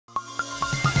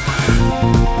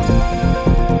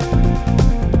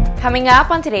Coming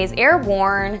up on today's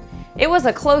Airborne, it was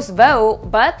a close vote,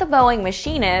 but the Boeing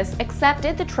Machinists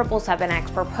accepted the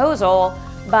 777X proposal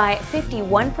by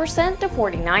 51% to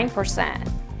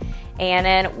 49%.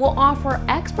 ANN will offer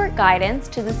expert guidance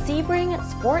to the Sebring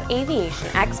Sport Aviation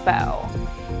Expo.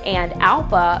 And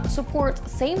ALPA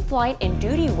supports same flight and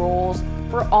duty rules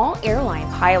for all airline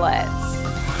pilots.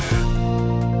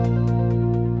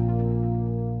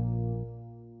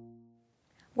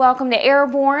 Welcome to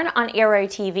Airborne on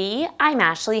Aero-TV. I'm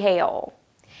Ashley Hale.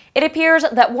 It appears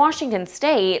that Washington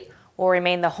State will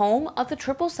remain the home of the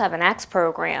 777X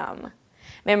program.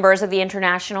 Members of the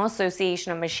International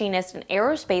Association of Machinists and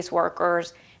Aerospace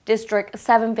Workers, District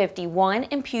 751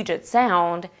 in Puget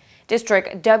Sound,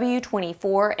 District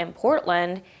W24 in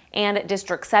Portland, and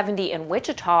District 70 in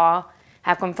Wichita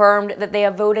have confirmed that they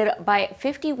have voted by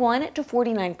 51 to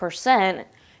 49%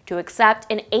 to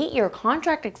accept an 8-year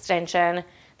contract extension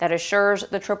that assures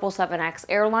the 777X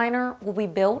airliner will be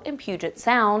built in Puget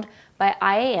Sound by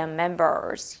IAM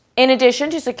members. In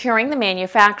addition to securing the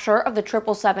manufacture of the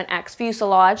 777X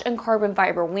fuselage and carbon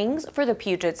fiber wings for the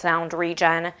Puget Sound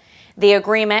region, the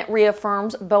agreement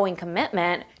reaffirms Boeing's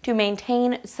commitment to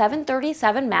maintain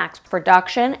 737 MAX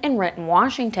production in Renton,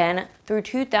 Washington through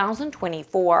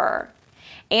 2024.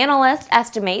 Analysts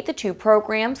estimate the two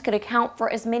programs could account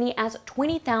for as many as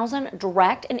 20,000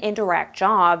 direct and indirect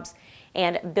jobs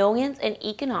and billions in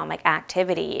economic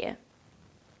activity.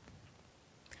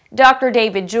 Dr.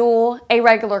 David Juwel, a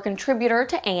regular contributor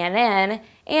to ANN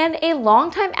and a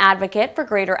longtime advocate for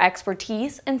greater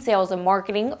expertise in sales and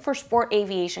marketing for sport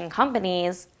aviation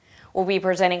companies, will be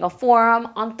presenting a forum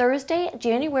on Thursday,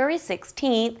 January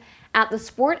 16th at the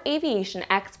Sport Aviation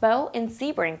Expo in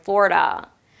Sebring, Florida.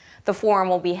 The forum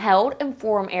will be held in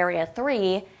Forum Area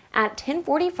 3 at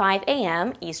 10:45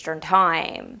 a.m. Eastern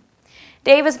Time.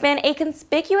 Dave has been a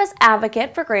conspicuous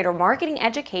advocate for greater marketing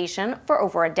education for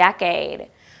over a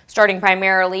decade, starting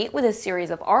primarily with a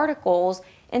series of articles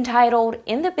entitled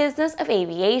In the Business of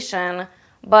Aviation,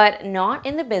 but Not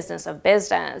in the Business of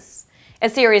Business, a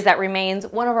series that remains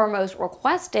one of our most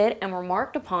requested and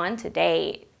remarked upon to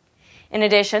date. In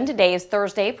addition to Dave's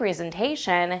Thursday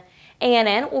presentation,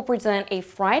 ANN will present a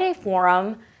Friday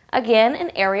forum, again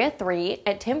in Area 3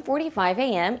 at 10:45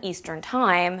 a.m. Eastern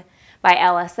Time, by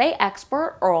LSA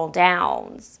expert Earl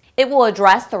Downs. It will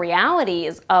address the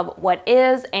realities of what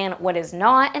is and what is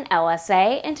not an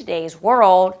LSA in today's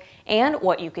world and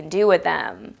what you can do with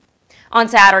them. On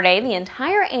Saturday, the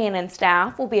entire ANN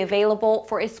staff will be available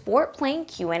for a sport plane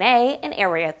Q&A in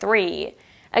Area 3,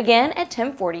 again at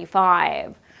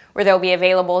 10:45, where they'll be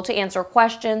available to answer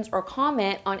questions or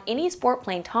comment on any sport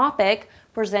plane topic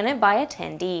presented by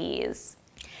attendees.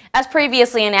 As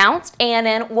previously announced,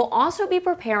 ANN will also be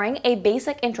preparing a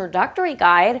basic introductory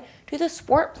guide to the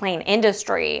sport plane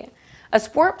industry, a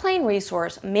sport plane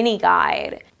resource mini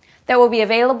guide that will be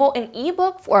available in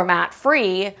ebook format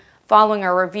free following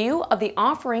a review of the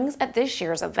offerings at this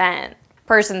year's event.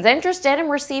 Persons interested in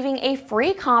receiving a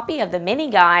free copy of the mini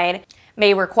guide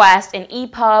may request an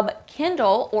EPUB,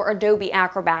 Kindle, or Adobe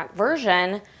Acrobat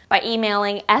version by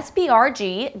emailing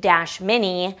sbrg-mini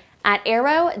at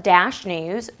aero-news.net.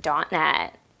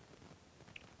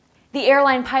 The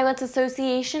Airline Pilots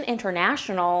Association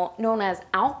International, known as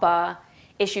ALPA,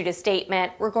 issued a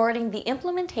statement regarding the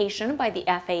implementation by the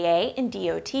FAA and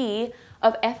DOT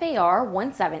of FAR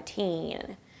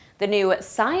 117, the new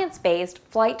science-based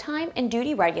flight time and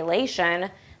duty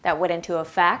regulation that went into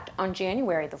effect on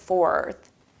January the 4th.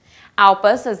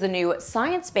 ALPA says the new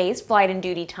science-based flight and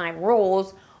duty time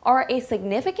rules are a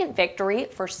significant victory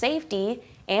for safety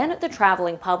and the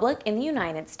traveling public in the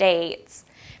United States,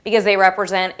 because they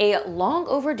represent a long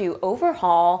overdue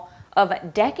overhaul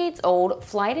of decades-old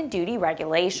flight and duty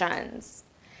regulations.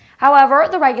 However,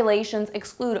 the regulations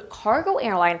exclude cargo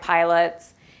airline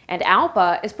pilots, and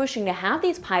ALPA is pushing to have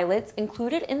these pilots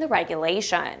included in the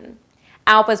regulation.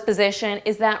 ALPA's position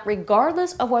is that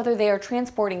regardless of whether they are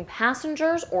transporting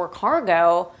passengers or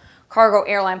cargo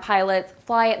airline pilots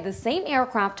fly the same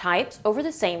aircraft types over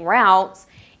the same routes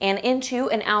and into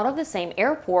and out of the same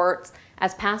airports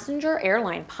as passenger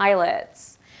airline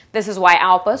pilots. This is why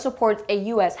ALPA supports a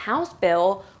U.S. House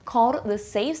bill called the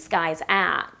Safe Skies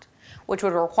Act, which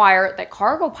would require that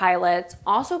cargo pilots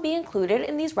also be included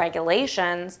in these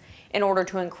regulations in order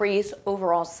to increase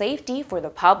overall safety for the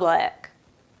public.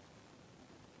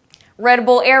 Red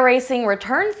Bull Air Racing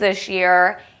returns this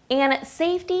year, and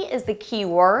safety is the key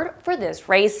word for this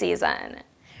race season.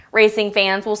 Racing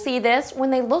fans will see this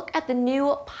when they look at the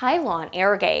new pylon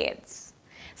air gates.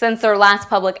 Since their last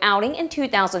public outing in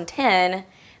 2010,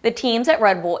 the teams at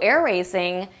Red Bull Air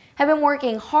Racing have been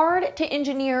working hard to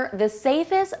engineer the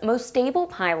safest, most stable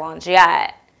pylons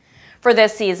yet. For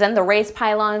this season, the race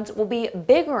pylons will be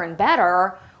bigger and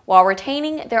better while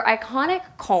retaining their iconic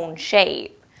cone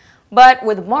shape, but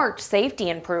with marked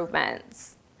safety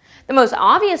improvements. The most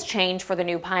obvious change for the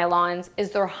new pylons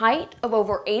is their height of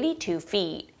over 82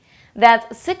 feet.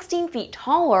 That's 16 feet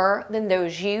taller than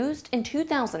those used in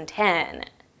 2010.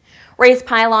 Race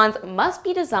pylons must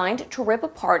be designed to rip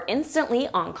apart instantly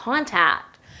on contact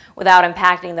without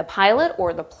impacting the pilot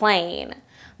or the plane,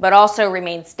 but also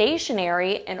remain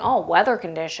stationary in all weather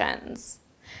conditions.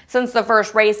 Since the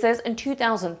first races in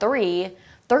 2003,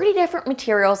 30 different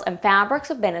materials and fabrics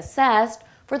have been assessed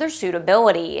for their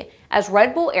suitability as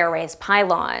Red Bull Air Race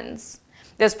pylons.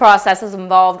 This process has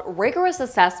involved rigorous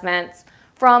assessments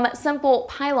from simple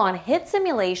pylon hit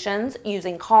simulations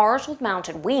using cars with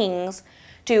mounted wings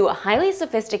to highly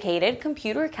sophisticated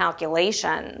computer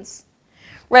calculations.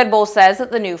 Red Bull says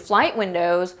that the new flight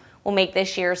windows will make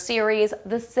this year's series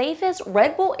the safest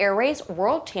Red Bull Air Race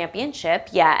World Championship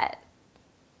yet.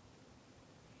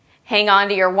 Hang on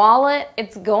to your wallet,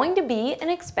 it's going to be an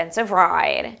expensive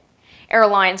ride.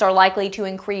 Airlines are likely to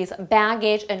increase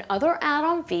baggage and other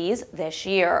add-on fees this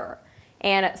year,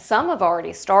 and some have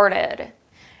already started.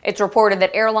 It's reported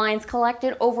that airlines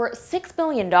collected over $6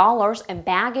 billion in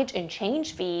baggage and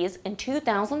change fees in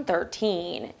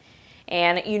 2013,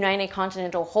 and United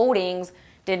Continental Holdings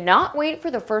did not wait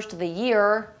for the first of the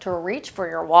year to reach for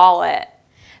your wallet.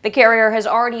 The carrier has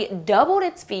already doubled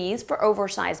its fees for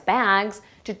oversized bags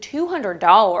to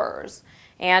 $200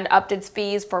 and upped its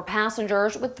fees for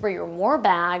passengers with 3 or more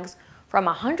bags from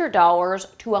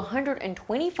 $100 to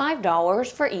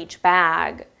 $125 for each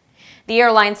bag. The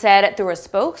airline said through a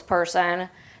spokesperson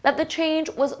that the change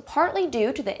was partly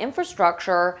due to the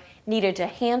infrastructure needed to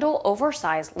handle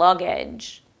oversized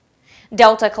luggage.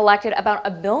 Delta collected about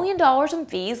 $1 billion in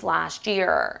fees last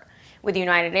year, with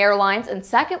United Airlines in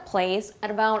second place at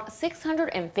about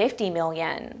 $650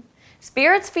 million.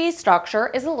 Spirit's fee structure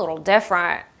is a little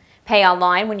different. Pay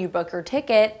online when you book your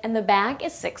ticket and the bag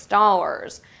is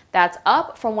 $6. That's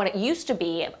up from what it used to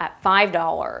be at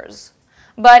 $5.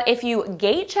 But if you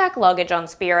gate check luggage on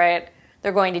Spirit,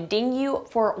 they're going to ding you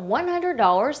for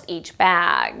 $100 each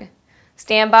bag.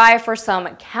 Stand by for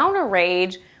some counter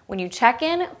rage when you check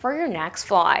in for your next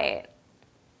flight.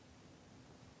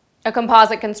 A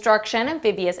composite construction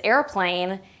amphibious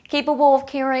airplane capable of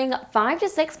carrying 5 to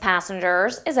 6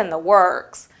 passengers is in the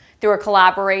works through a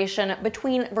collaboration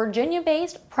between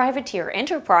Virginia-based Privateer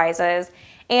Enterprises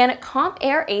and Comp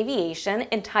Air Aviation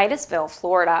in Titusville,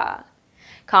 Florida.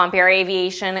 Comp Air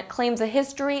Aviation claims a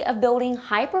history of building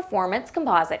high-performance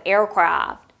composite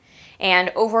aircraft,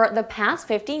 and over the past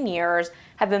 15 years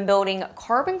have been building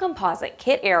carbon composite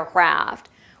kit aircraft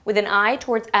with an eye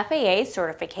towards FAA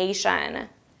certification.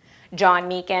 John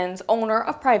Meekins, owner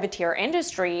of Privateer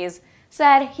Industries,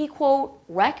 said he, quote,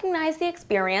 recognized the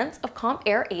experience of Comp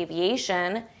Air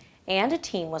Aviation and a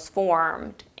team was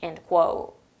formed, end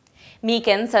quote.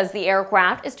 Meekins says the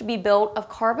aircraft is to be built of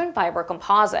carbon fiber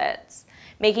composites,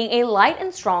 making a light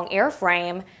and strong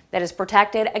airframe that is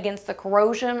protected against the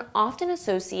corrosion often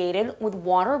associated with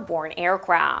waterborne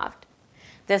aircraft.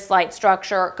 This light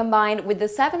structure, combined with the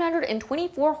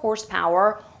 724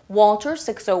 horsepower Walter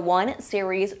 601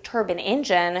 series turbine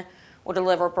engine, will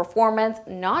deliver performance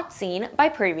not seen by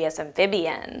previous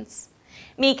amphibians.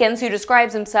 Meekins, who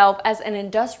describes himself as an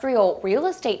industrial real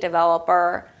estate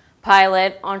developer,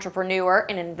 pilot, entrepreneur,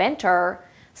 and inventor,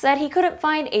 said he couldn't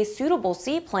find a suitable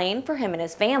seaplane for him and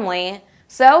his family,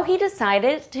 so he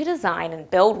decided to design and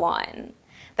build one.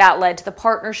 That led to the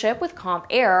partnership with Comp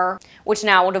Air, which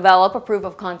now will develop a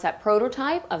proof-of-concept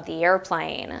prototype of the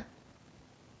airplane.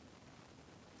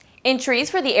 Entries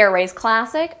for the Air Race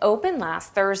Classic opened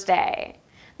last Thursday.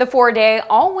 The 4-day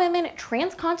all-women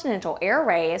transcontinental air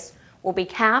race will be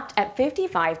capped at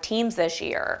 55 teams this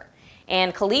year,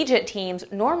 and collegiate teams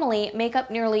normally make up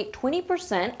nearly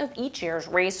 20% of each year's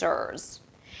racers.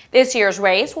 This year's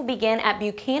race will begin at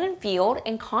Buchanan Field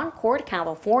in Concord,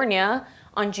 California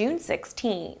on June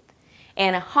 16th,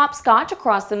 and hopscotch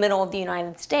across the middle of the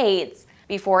United States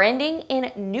before ending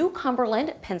in New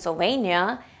Cumberland,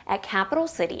 Pennsylvania at Capital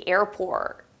City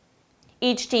Airport.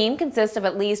 Each team consists of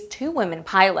at least 2 women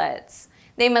pilots.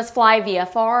 They must fly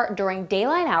VFR during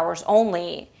daylight hours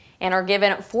only and are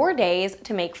given 4 days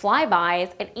to make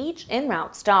flybys at each en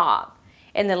route stop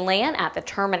and then land at the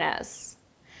terminus.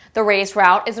 The race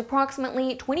route is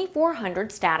approximately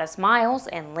 2,400 status miles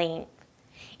in length.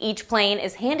 Each plane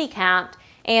is handicapped,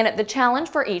 and the challenge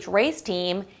for each race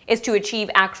team is to achieve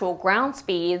actual ground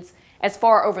speeds as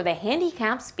far over the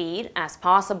handicap speed as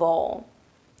possible.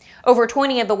 Over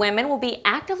 20 of the women will be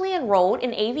actively enrolled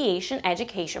in aviation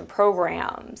education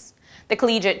programs. The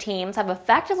collegiate teams have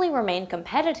effectively remained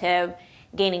competitive,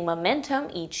 gaining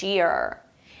momentum each year.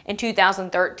 In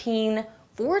 2013,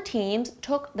 4 teams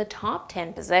took the top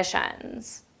 10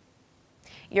 positions.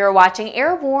 You're watching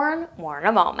Airborne, more in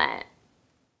a moment.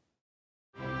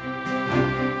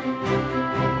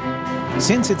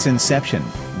 Since its inception,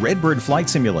 Redbird Flight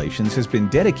Simulations has been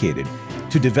dedicated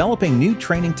to developing new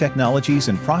training technologies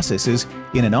and processes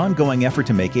in an ongoing effort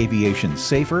to make aviation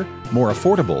safer, more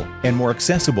affordable, and more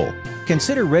accessible.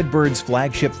 Consider Redbird's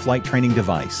flagship flight training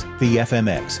device, the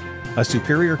FMX, a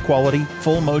superior quality,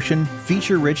 full-motion,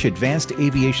 feature-rich advanced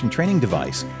aviation training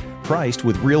device priced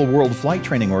with real-world flight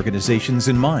training organizations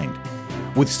in mind.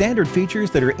 With standard features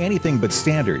that are anything but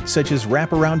standard, such as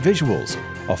wraparound visuals,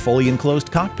 a fully enclosed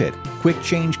cockpit, quick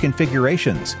change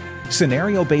configurations,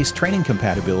 scenario-based training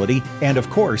compatibility, and of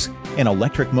course, an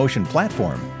electric motion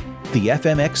platform, the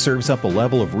FMX serves up a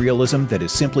level of realism that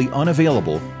is simply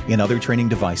unavailable in other training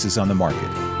devices on the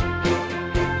market.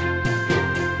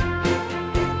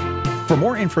 For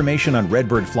more information on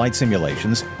Redbird flight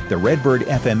simulations, the Redbird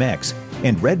FMX,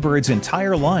 and Redbird's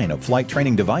entire line of flight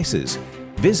training devices,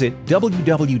 visit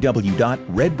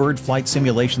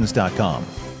www.redbirdflightsimulations.com.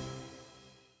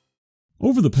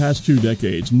 Over the past 2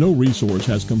 decades, no resource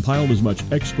has compiled as much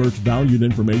expert-valued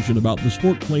information about the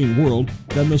sport plane world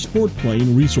than the Sport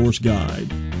Plane Resource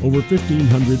Guide. Over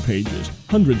 1,500 pages,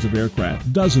 hundreds of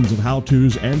aircraft, dozens of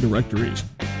how-tos and directories.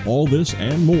 All this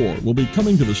and more will be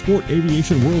coming to the sport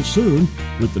aviation world soon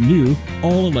with the new,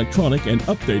 all-electronic and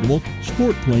updatable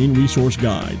Sport Plane Resource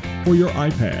Guide for your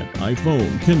iPad,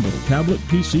 iPhone, Kindle, tablet,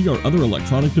 PC, or other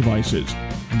electronic devices.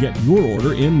 Get your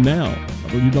order in now.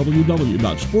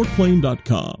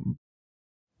 www.sportplane.com.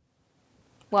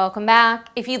 Welcome back.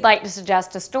 If you'd like to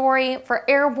suggest a story for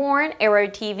Airborne,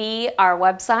 Aero-TV, our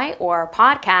website, or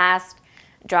podcast,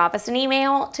 drop us an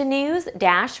email to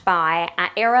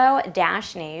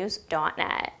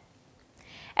news-by@aero-news.net.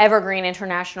 Evergreen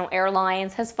International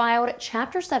Airlines has filed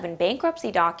Chapter 7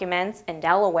 bankruptcy documents in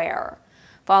Delaware,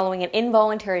 following an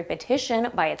involuntary petition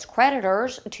by its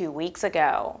creditors 2 weeks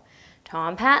ago.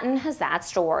 Tom Patton has that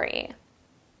story.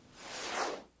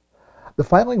 The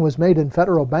filing was made in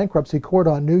federal bankruptcy court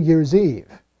on New Year's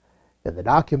Eve. In the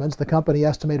documents, the company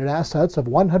estimated assets of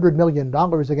 $100 million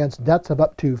against debts of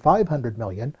up to $500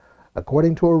 million,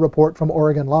 according to a report from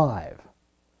Oregon Live.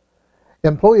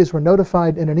 Employees were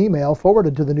notified in an email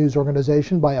forwarded to the news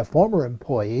organization by a former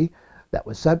employee that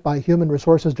was sent by Human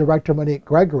Resources Director Monique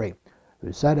Gregory,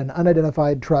 who said an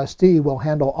unidentified trustee will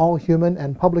handle all human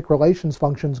and public relations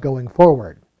functions going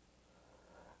forward.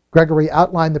 Gregory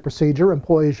outlined the procedure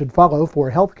employees should follow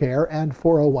for health care and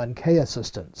 401k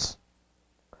assistance.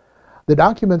 The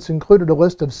documents included a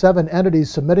list of 7 entities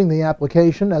submitting the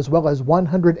application, as well as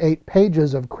 108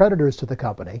 pages of creditors to the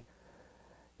company.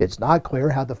 It's not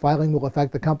clear how the filing will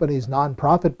affect the company's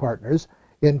nonprofit partners,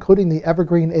 including the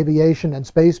Evergreen Aviation and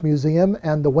Space Museum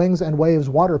and the Wings and Waves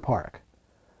Water Park.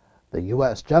 The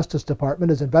U.S. Justice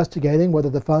Department is investigating whether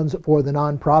the funds for the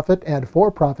nonprofit and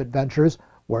for-profit ventures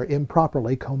were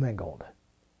improperly commingled.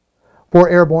 For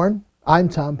Airborne, I'm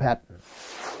Tom Patton.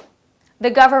 The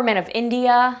government of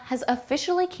India has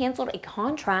officially canceled a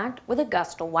contract with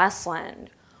AgustaWestland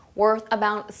worth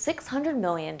about $600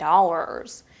 million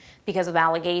because of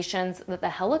allegations that the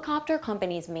helicopter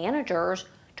company's managers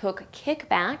took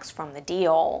kickbacks from the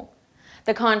deal.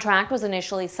 The contract was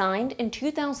initially signed in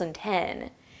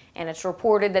 2010, and it's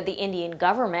reported that the Indian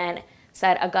government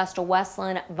said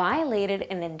AgustaWestland violated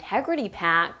an integrity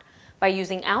pact by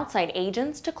using outside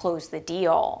agents to close the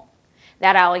deal.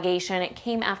 That allegation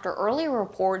came after earlier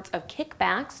reports of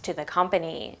kickbacks to the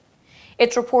company.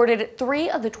 It's reported 3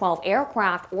 of the 12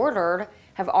 aircraft ordered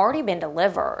have already been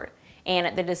delivered,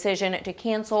 and the decision to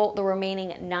cancel the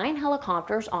remaining 9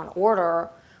 helicopters on order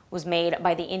was made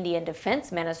by the Indian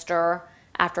Defense Minister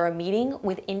after a meeting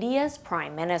with India's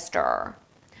Prime Minister.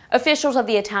 Officials of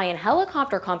the Italian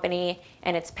helicopter company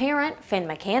and its parent,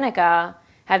 Finmeccanica,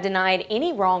 have denied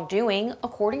any wrongdoing,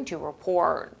 according to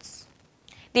reports.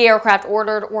 The aircraft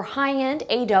ordered were high-end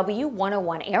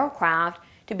AW101 aircraft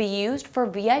to be used for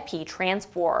VIP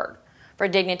transport for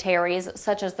dignitaries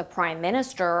such as the Prime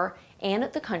Minister and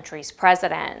the country's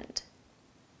president.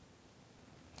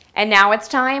 And now it's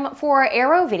time for our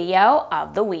Aero Video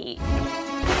of the Week.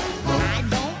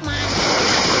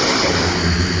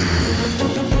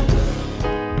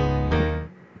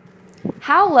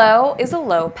 How low is a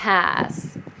low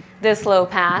pass? This low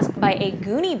pass by a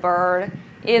Goonie bird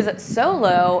is so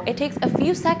low it takes a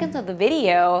few seconds of the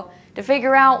video to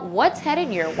figure out what's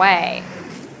headed your way.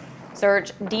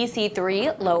 Search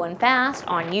DC3 Low and Fast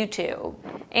on YouTube.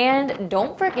 And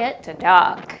don't forget to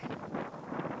duck.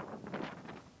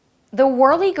 The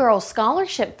Whirly Girls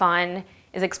Scholarship Fund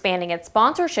is expanding its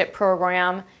sponsorship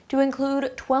program to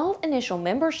include 12 initial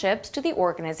memberships to the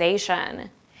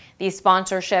organization. These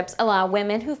sponsorships allow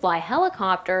women who fly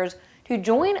helicopters to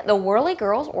join the Whirly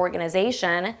Girls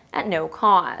organization at no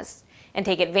cost and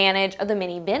take advantage of the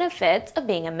many benefits of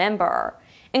being a member,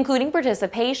 including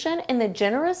participation in the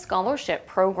generous scholarship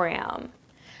program.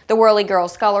 The Whirly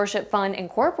Girls Scholarship Fund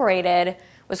Incorporated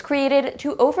was created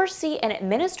to oversee and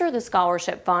administer the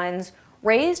scholarship funds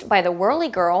raised by the Whirly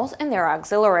Girls and their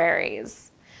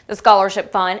auxiliaries. The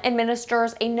scholarship fund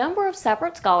administers a number of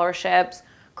separate scholarships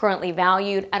currently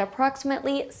valued at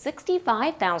approximately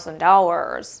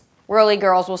 $65,000. Whirly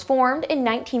Girls was formed in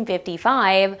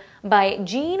 1955 by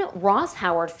Jean Ross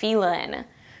Howard Phelan,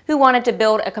 who wanted to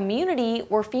build a community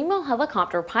where female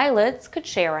helicopter pilots could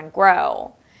share and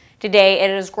grow. Today, it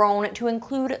has grown to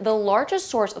include the largest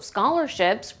source of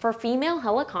scholarships for female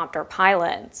helicopter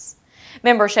pilots.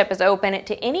 Membership is open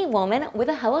to any woman with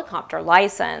a helicopter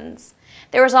license.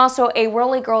 There is also a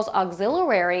Whirly Girls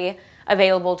Auxiliary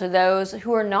available to those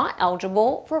who are not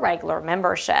eligible for regular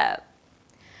membership.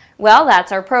 Well,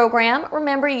 that's our program.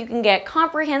 Remember, you can get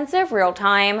comprehensive,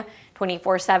 real-time,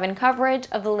 24/7 coverage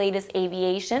of the latest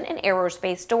aviation and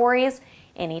aerospace stories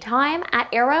anytime at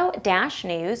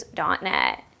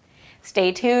aero-news.net.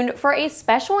 Stay tuned for a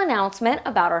special announcement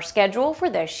about our schedule for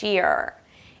this year.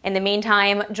 In the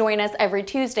meantime, join us every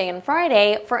Tuesday and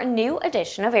Friday for a new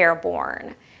edition of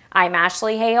Airborne. I'm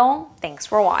Ashley Hale. Thanks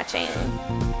for watching.